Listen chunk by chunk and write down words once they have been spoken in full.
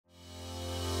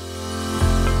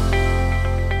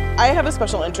I have a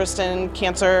special interest in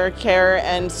cancer care,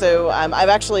 and so I've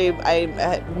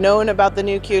known about the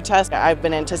Nu.Q test. I've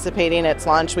been anticipating its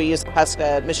launch. We use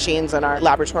Pesca machines in our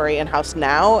laboratory in-house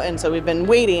now, and so we've been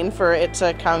waiting for it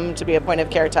to come to be a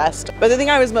point-of-care test. But the thing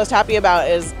I was most happy about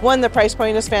is, one, the price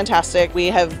point is fantastic. We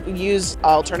have used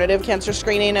alternative cancer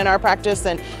screening in our practice,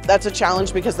 and that's a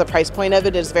challenge because the price point of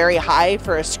it is very high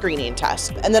for a screening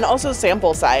test. And then also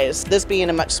sample size. This being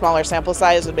a much smaller sample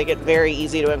size would make it very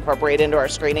easy to incorporate into our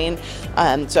screening.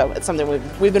 So it's something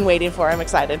we've been waiting for. I'm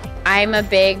excited. I'm a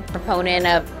big proponent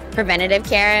of preventative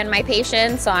care in my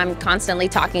patients, so I'm constantly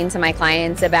talking to my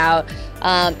clients about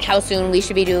how soon we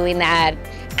should be doing that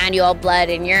annual blood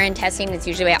and urine testing. It's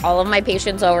usually all of my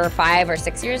patients over 5 or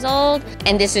 6 years old,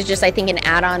 and this is just, I think, an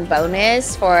add-on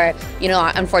bonus for,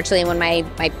 unfortunately when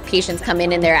my patients come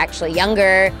in and they're actually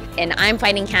younger and I'm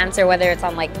finding cancer, whether it's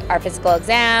on like our physical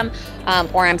exam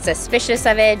or I'm suspicious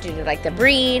of it due to like the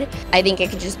breed. I think it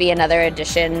could just be another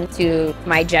addition to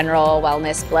my general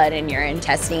wellness blood and urine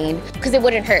testing, because it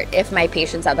wouldn't hurt if my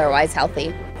patient's otherwise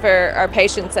healthy. For our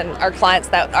patients and our clients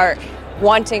that are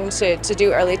wanting to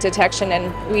do early detection,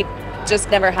 and we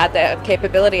just never had the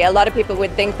capability. A lot of people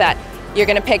would think that you're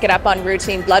going to pick it up on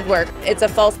routine blood work. It's a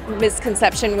false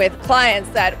misconception with clients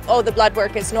that, oh, the blood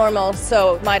work is normal,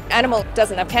 so my animal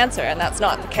doesn't have cancer, and that's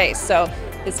not the case. So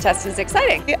this test is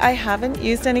exciting. I haven't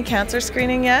used any cancer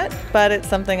screening yet, but it's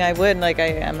something I would. Like, I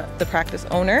am the practice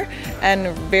owner, and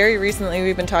very recently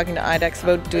we've been talking to IDEX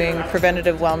about doing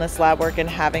preventative wellness lab work and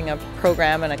having a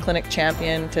program and a clinic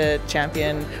champion to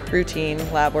champion routine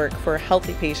lab work for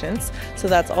healthy patients. So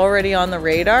that's already on the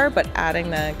radar, but adding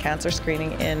the cancer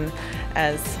screening in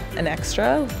as an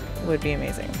extra would be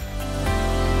amazing.